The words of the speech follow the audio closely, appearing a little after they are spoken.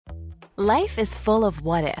Life is full of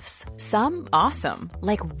what-ifs. Some awesome,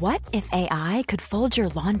 like what if AI could fold your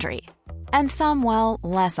laundry? And some, well,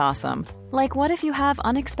 less awesome, like what if you have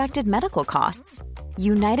unexpected medical costs?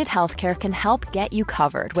 United Healthcare can help get you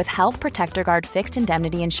covered with Health Protector Guard fixed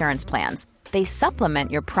indemnity insurance plans. They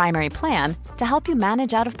supplement your primary plan to help you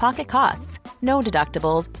manage out-of-pocket costs. No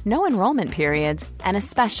deductibles, no enrollment periods, and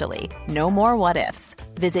especially no more what-ifs.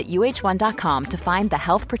 Visit uh1.com to find the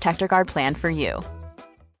Health Protector Guard plan for you.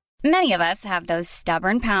 Many of us have those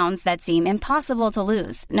stubborn pounds that seem impossible to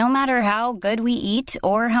lose, no matter how good we eat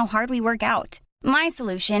or how hard we work out. My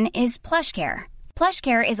solution is PlushCare.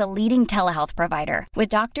 PlushCare is a leading telehealth provider with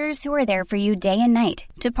doctors who are there for you day and night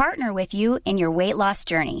to partner with you in your weight loss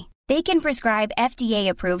journey. They can prescribe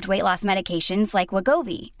FDA-approved weight loss medications like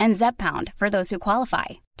Wegovy and Zepbound for those who qualify.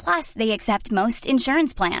 Plus, they accept most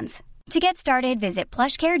insurance plans. To get started, visit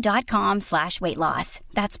plushcare.com/weightloss.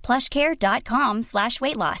 That's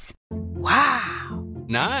plushcare.com/weightloss. Wow.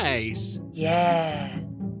 Nice. Yeah.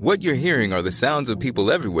 What you're hearing are the sounds of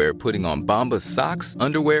people everywhere putting on Bombas socks,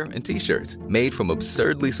 underwear, and T-shirts made from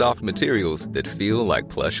absurdly soft materials that feel like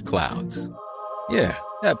plush clouds. Yeah,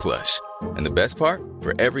 that plush. And the best part?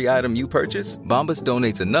 For every item you purchase, Bombas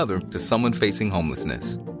donates another to someone facing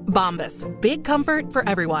homelessness. Bombas. Big comfort for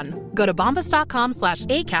everyone. Go to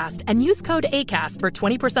bombas.com/ACAST and use code ACAST for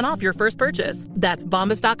 20% off your first purchase. That's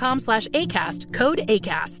bombas.com/ACAST. Code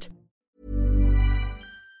ACAST.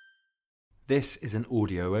 This is an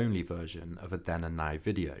audio-only version of a Then and Now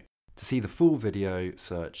video. To see the full video,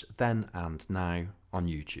 search Then and Now on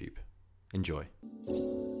YouTube. Enjoy.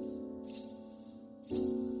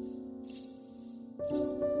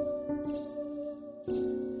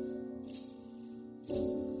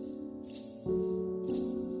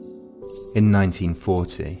 In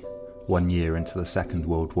 1940, 1 year into the Second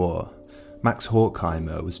World War, Max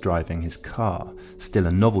Horkheimer was driving his car, still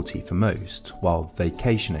a novelty for most, while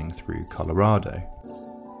vacationing through Colorado.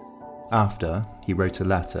 After, he wrote a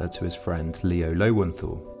letter to his friend Leo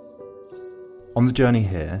Lowenthal. On the journey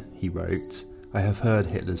here, he wrote, I have heard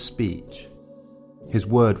Hitler's speech. His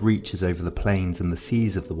word reaches over the plains and the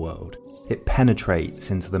seas of the world. It penetrates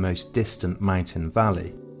into the most distant mountain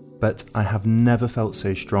valley. But I have never felt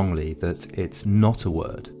so strongly that it's not a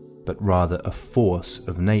word, but rather a force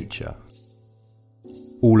of nature.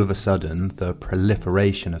 All of a sudden, the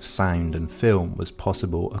proliferation of sound and film was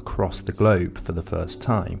possible across the globe for the first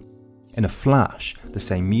time. In a flash, the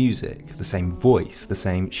same music, the same voice, the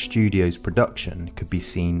same studio's production could be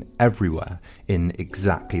seen everywhere in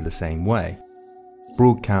exactly the same way.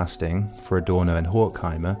 Broadcasting, for Adorno and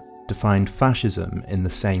Horkheimer, defined fascism in the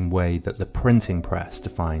same way that the printing press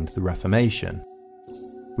defined the Reformation.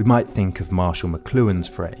 We might think of Marshall McLuhan's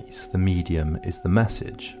phrase, the medium is the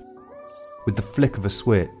message. With the flick of a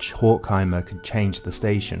switch, Horkheimer could change the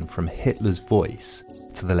station from Hitler's voice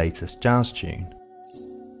to the latest jazz tune.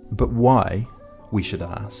 But why, we should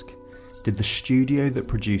ask, did the studio that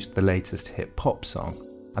produced the latest hip-hop song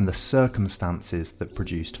and the circumstances that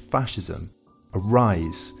produced fascism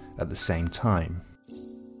arise at the same time?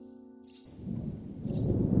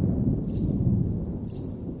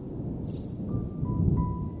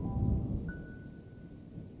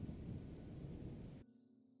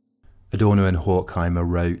 Adorno and Horkheimer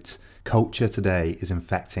wrote, culture today is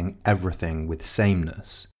infecting everything with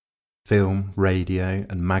sameness. Film, radio,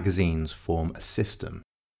 and magazines form a system.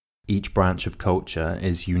 Each branch of culture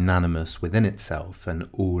is unanimous within itself, and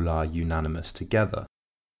all are unanimous together.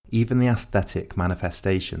 Even the aesthetic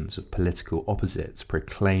manifestations of political opposites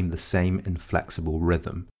proclaim the same inflexible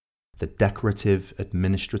rhythm. The decorative,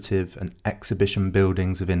 administrative, and exhibition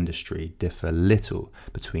buildings of industry differ little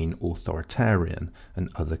between authoritarian and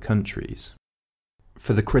other countries.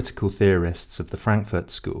 For the critical theorists of the Frankfurt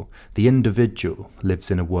School, the individual lives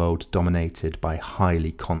in a world dominated by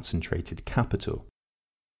highly concentrated capital.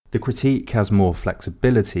 The critique has more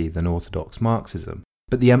flexibility than orthodox Marxism,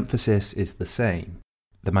 but the emphasis is the same.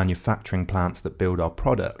 The manufacturing plants that build our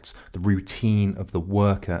products, the routine of the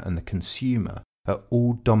worker and the consumer, are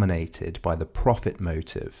all dominated by the profit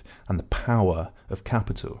motive and the power of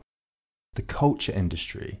capital. The culture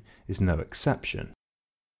industry is no exception.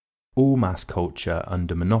 All mass culture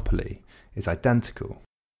under monopoly is identical.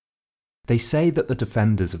 They say that the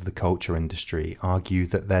defenders of the culture industry argue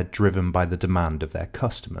that they're driven by the demand of their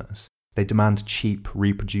customers. They demand cheap,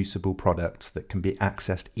 reproducible products that can be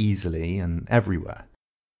accessed easily and everywhere.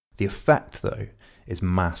 The effect, though, is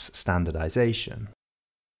mass standardization.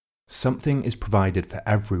 Something is provided for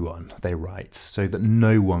everyone, they write, so that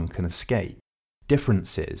no one can escape.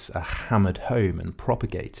 Differences are hammered home and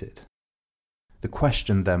propagated. The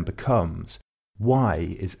question then becomes,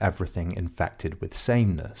 Why is everything infected with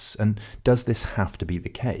sameness, and does this have to be the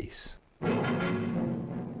case? In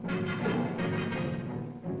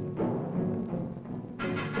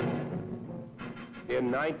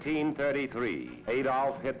 1933,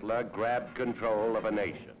 Adolf Hitler grabbed control of a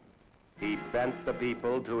nation. He bent the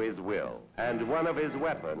people to his will, and one of his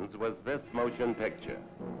weapons was this motion picture.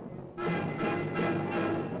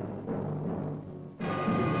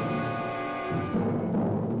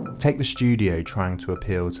 Take the studio trying to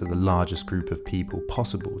appeal to the largest group of people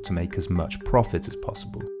possible to make as much profit as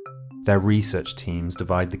possible. Their research teams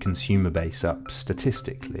divide the consumer base up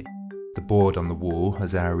statistically. The board on the wall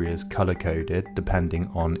has areas colour-coded depending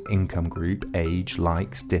on income group, age,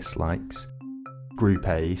 likes, dislikes. Group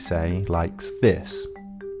A, say, likes this.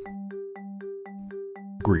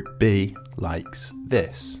 Group B likes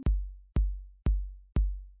this.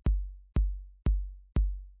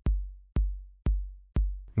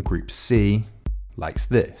 And Group C likes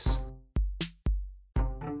this.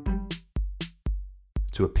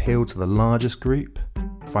 To appeal to the largest group,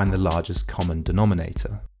 find the largest common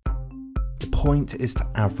denominator. The point is to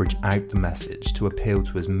average out the message to appeal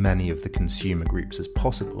to as many of the consumer groups as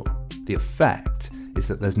possible. The effect is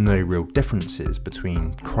that there's no real differences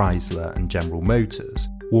between Chrysler and General Motors,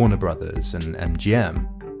 Warner Brothers and MGM.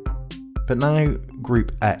 But now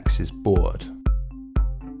Group X is bored.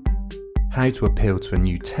 How to appeal to a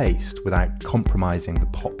new taste without compromising the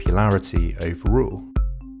popularity overall?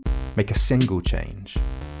 Make a single change.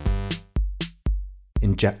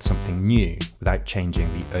 Inject something new without changing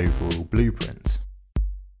the overall blueprint.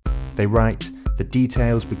 They write, the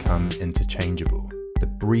details become interchangeable. The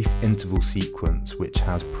brief interval sequence which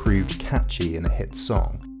has proved catchy in a hit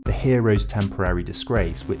song, the hero's temporary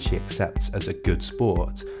disgrace which he accepts as a good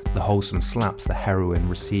sport, the wholesome slaps the heroine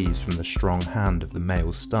receives from the strong hand of the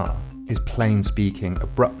male star, his plain-speaking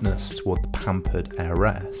abruptness toward the pampered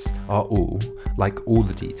heiress are all, like all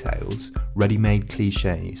the details, ready-made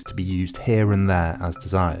clichés to be used here and there as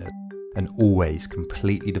desired, and always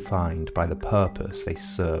completely defined by the purpose they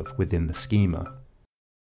serve within the schema.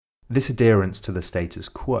 This adherence to the status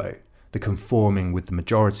quo, the conforming with the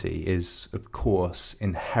majority, is, of course,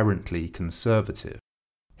 inherently conservative.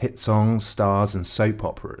 Hit songs, stars and soap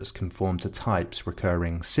operas conform to types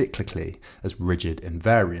recurring cyclically as rigid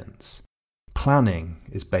invariants. Planning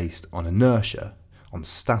is based on inertia, on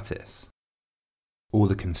status. All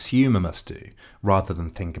the consumer must do, rather than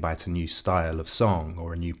think about a new style of song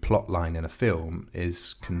or a new plotline in a film,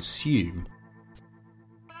 is consume.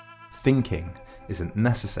 Thinking isn't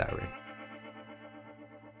necessary.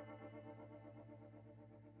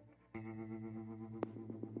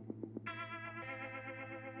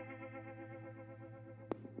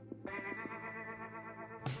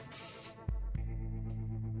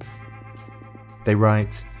 They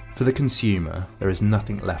write, for the consumer, there is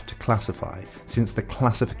nothing left to classify, since the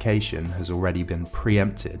classification has already been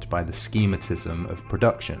preempted by the schematism of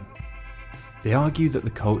production. They argue that the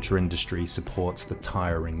culture industry supports the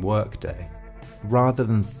tiring workday. Rather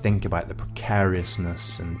than think about the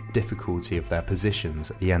precariousness and difficulty of their positions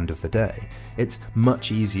at the end of the day, it's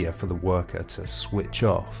much easier for the worker to switch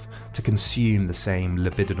off, to consume the same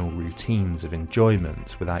libidinal routines of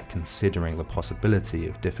enjoyment without considering the possibility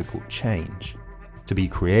of difficult change. To be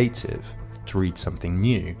creative, to read something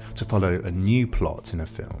new, to follow a new plot in a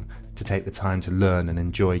film, to take the time to learn and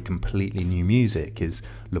enjoy completely new music is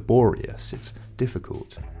laborious, it's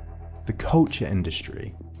difficult. The culture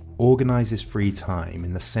industry organises free time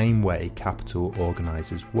in the same way capital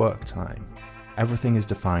organises work time. Everything is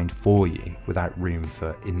defined for you without room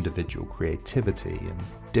for individual creativity and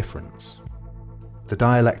difference. The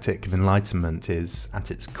dialectic of enlightenment is,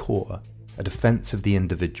 at its core, a defence of the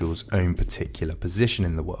individual's own particular position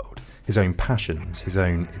in the world, his own passions, his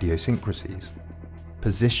own idiosyncrasies,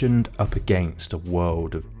 positioned up against a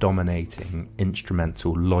world of dominating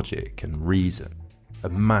instrumental logic and reason, a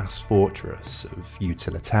mass fortress of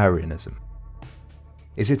utilitarianism.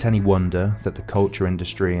 Is it any wonder that the culture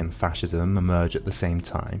industry and fascism emerge at the same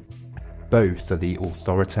time? Both are the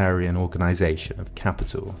authoritarian organisation of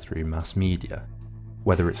capital through mass media,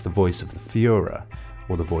 whether it's the voice of the Führer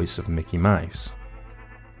or the voice of Mickey Mouse.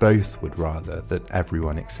 Both would rather that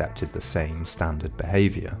everyone accepted the same standard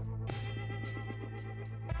behaviour.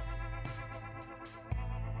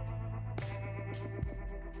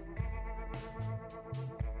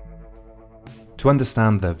 To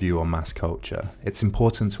understand their view on mass culture, it's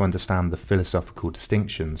important to understand the philosophical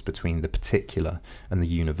distinctions between the particular and the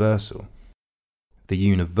universal. The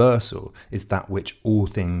universal is that which all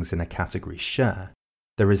things in a category share.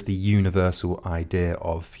 There is the universal idea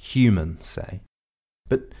of human, say.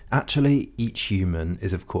 But actually, each human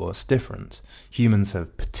is of course different. Humans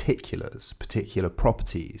have particulars, particular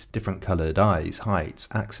properties, different coloured eyes, heights,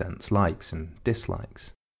 accents, likes and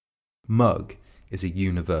dislikes. Mug is a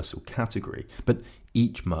universal category, but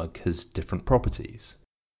each mug has different properties.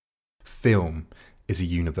 Film is a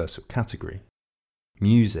universal category.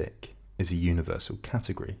 Music is a universal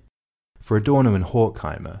category. For Adorno and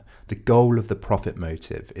Horkheimer, the goal of the profit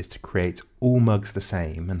motive is to create all mugs the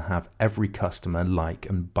same and have every customer like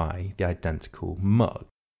and buy the identical mug.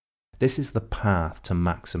 This is the path to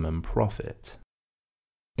maximum profit.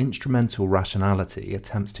 Instrumental rationality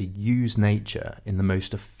attempts to use nature in the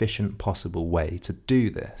most efficient possible way to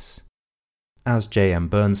do this. As J.M.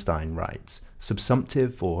 Bernstein writes,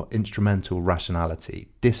 subsumptive or instrumental rationality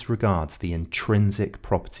disregards the intrinsic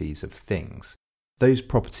properties of things, those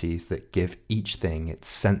properties that give each thing its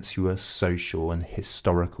sensuous, social and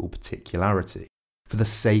historical particularity, for the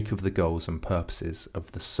sake of the goals and purposes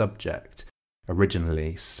of the subject,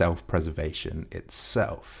 originally self-preservation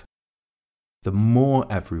itself. The more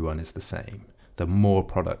everyone is the same, the more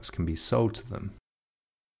products can be sold to them.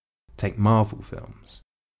 Take Marvel films.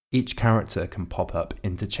 Each character can pop up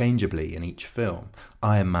interchangeably in each film.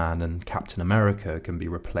 Iron Man and Captain America can be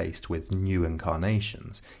replaced with new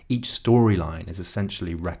incarnations. Each storyline is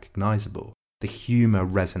essentially recognisable. The humour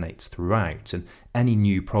resonates throughout, and any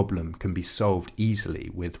new problem can be solved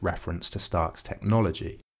easily with reference to Stark's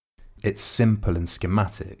technology. It's simple and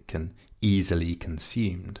schematic and easily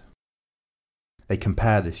consumed. They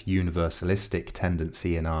compare this universalistic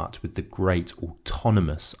tendency in art with the great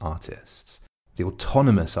autonomous artists. The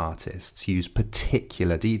autonomous artists use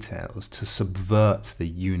particular details to subvert the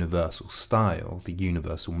universal style, the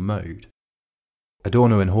universal mode.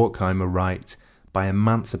 Adorno and Horkheimer write, by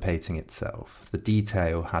emancipating itself, the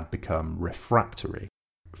detail had become refractory.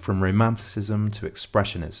 From Romanticism to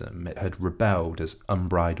Expressionism, it had rebelled as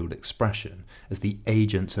unbridled expression, as the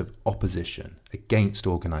agent of opposition against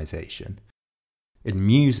organisation. In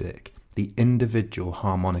music, the individual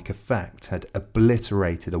harmonic effect had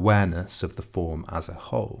obliterated awareness of the form as a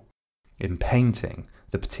whole. In painting,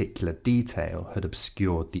 the particular detail had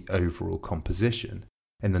obscured the overall composition.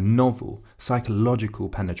 In the novel, psychological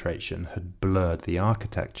penetration had blurred the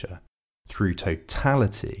architecture. Through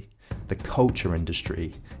totality, the culture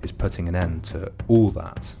industry is putting an end to all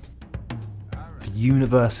that. The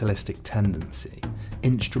universalistic tendency,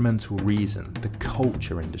 instrumental reason, the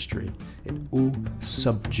culture industry, it all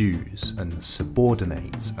subdues and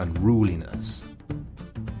subordinates unruliness,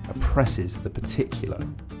 oppresses the particular,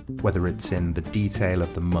 whether it's in the detail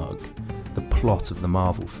of the mug, the plot of the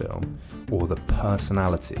Marvel film, or the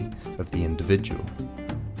personality of the individual.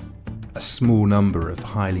 A small number of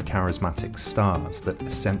highly charismatic stars that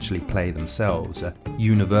essentially play themselves are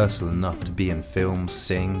universal enough to be in films,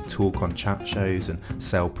 sing, talk on chat shows and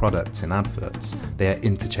sell products in adverts. They are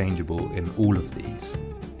interchangeable in all of these.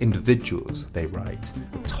 Individuals, they write,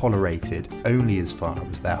 are tolerated only as far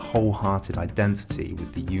as their wholehearted identity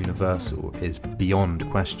with the universal is beyond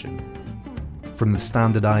question. From the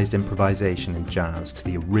standardised improvisation in jazz to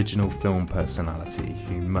the original film personality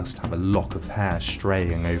who must have a lock of hair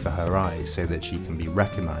straying over her eyes so that she can be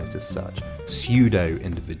recognised as such,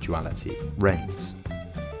 pseudo-individuality reigns.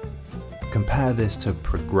 Compare this to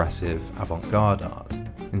progressive avant-garde art.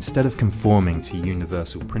 Instead of conforming to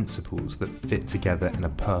universal principles that fit together in a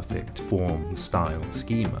perfect form, style,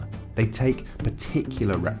 schema, they take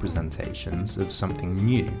particular representations of something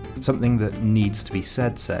new, something that needs to be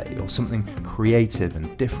said, say, or something creative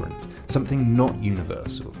and different, something not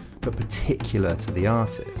universal, but particular to the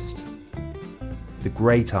artist. The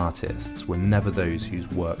great artists were never those whose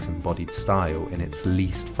works embodied style in its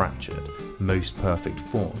least fractured, most perfect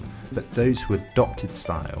form, but those who adopted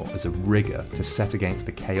style as a rigour to set against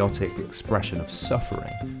the chaotic expression of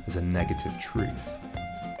suffering as a negative truth.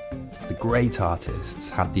 The great artists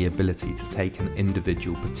had the ability to take an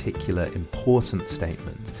individual particular important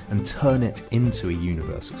statement and turn it into a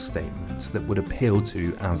universal statement that would appeal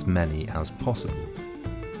to as many as possible.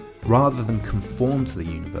 Rather than conform to the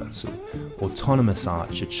universal, autonomous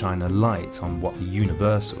art should shine a light on what the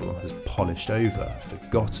universal has polished over,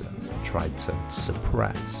 forgotten, or tried to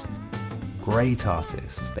suppress. Great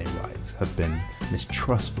artists, they write, have been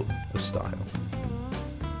mistrustful of style.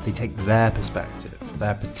 They take their perspective,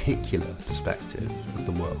 their particular perspective of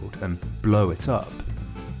the world, and blow it up,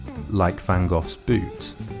 like Van Gogh's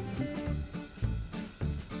boot,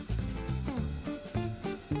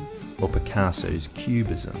 or Picasso's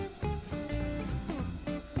cubism.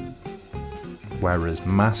 whereas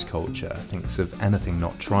mass culture thinks of anything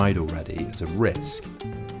not tried already as a risk.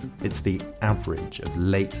 It's the average of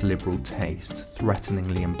late liberal taste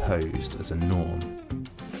threateningly imposed as a norm.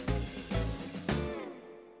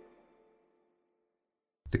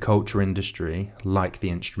 The culture industry, like the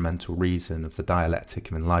instrumental reason of the dialectic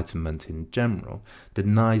of enlightenment in general,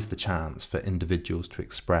 denies the chance for individuals to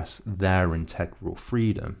express their integral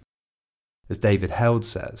freedom. As David Held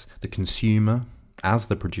says, the consumer, as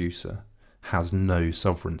the producer, has no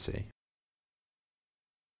sovereignty.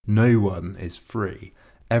 No one is free.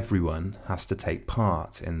 Everyone has to take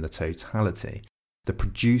part in the totality. The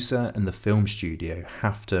producer and the film studio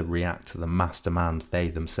have to react to the mass demand they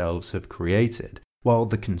themselves have created, while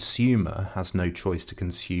the consumer has no choice to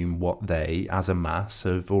consume what they, as a mass,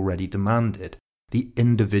 have already demanded. The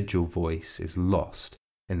individual voice is lost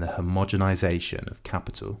in the homogenization of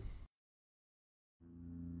capital.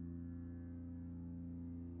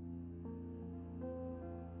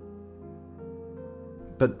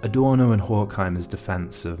 But Adorno and Horkheimer's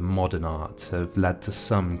defence of modern art have led to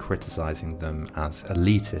some criticising them as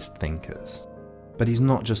elitist thinkers. But he's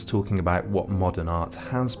not just talking about what modern art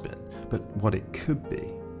has been, but what it could be.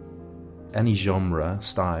 Any genre,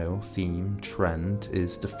 style, theme, trend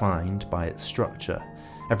is defined by its structure.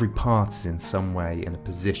 Every part is in some way in a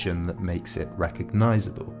position that makes it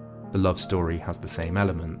recognisable. The love story has the same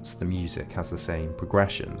elements, the music has the same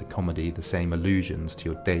progression, the comedy the same allusions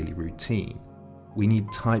to your daily routine. We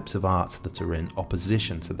need types of art that are in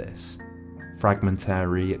opposition to this.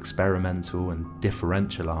 Fragmentary, experimental and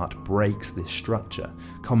differential art breaks this structure,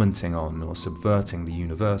 commenting on or subverting the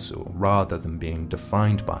universal rather than being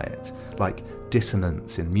defined by it, like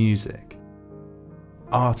dissonance in music.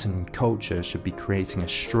 Art and culture should be creating a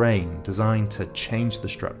strain designed to change the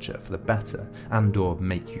structure for the better and/or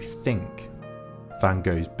make you think. Van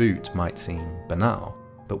Gogh's boot might seem banal,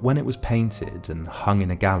 but when it was painted and hung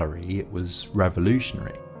in a gallery, it was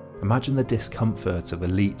revolutionary. Imagine the discomfort of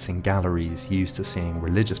elites in galleries used to seeing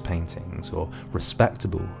religious paintings or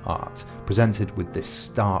respectable art presented with this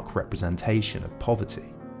stark representation of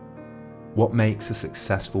poverty. What makes a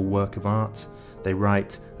successful work of art? They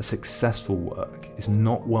write, a successful work is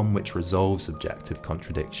not one which resolves objective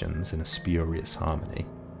contradictions in a spurious harmony,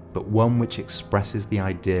 but one which expresses the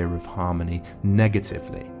idea of harmony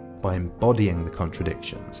negatively by embodying the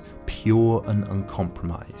contradictions, pure and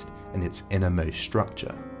uncompromised, in its innermost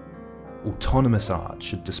structure. Autonomous art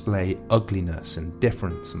should display ugliness and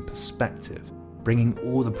difference and perspective, bringing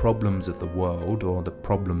all the problems of the world or the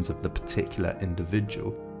problems of the particular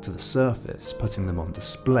individual to the surface, putting them on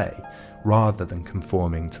display, rather than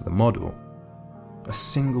conforming to the model. A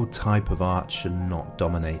single type of art should not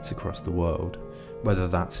dominate across the world, whether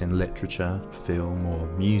that's in literature, film or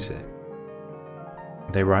music.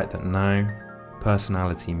 They write that now,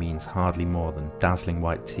 personality means hardly more than dazzling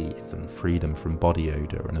white teeth and freedom from body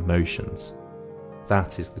odour and emotions.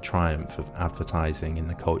 That is the triumph of advertising in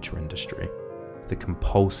the culture industry, the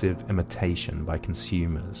compulsive imitation by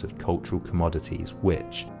consumers of cultural commodities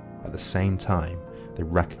which, at the same time, they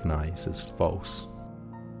recognise as false.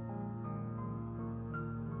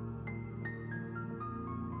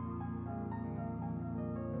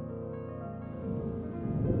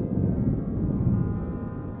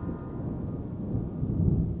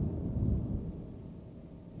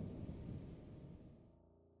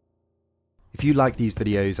 If you like these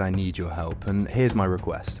videos, I need your help, and here's my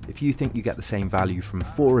request. If you think you get the same value from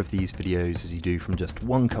 4 of these videos as you do from just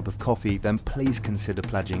 1 cup of coffee, then please consider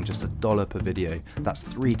pledging just $1 per video. That's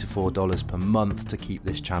 $3 to $4 per month to keep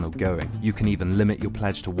this channel going. You can even limit your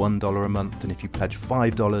pledge to $1 a month, and if you pledge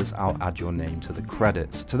 $5, I'll add your name to the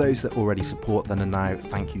credits. To those that already support Then and Now,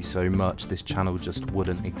 thank you so much. This channel just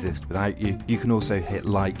wouldn't exist without you. You can also hit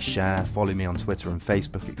like, share, follow me on Twitter and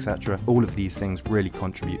Facebook, etc. All of these things really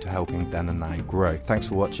contribute to helping Then and Now grow. Thanks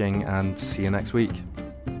for watching and see you next week.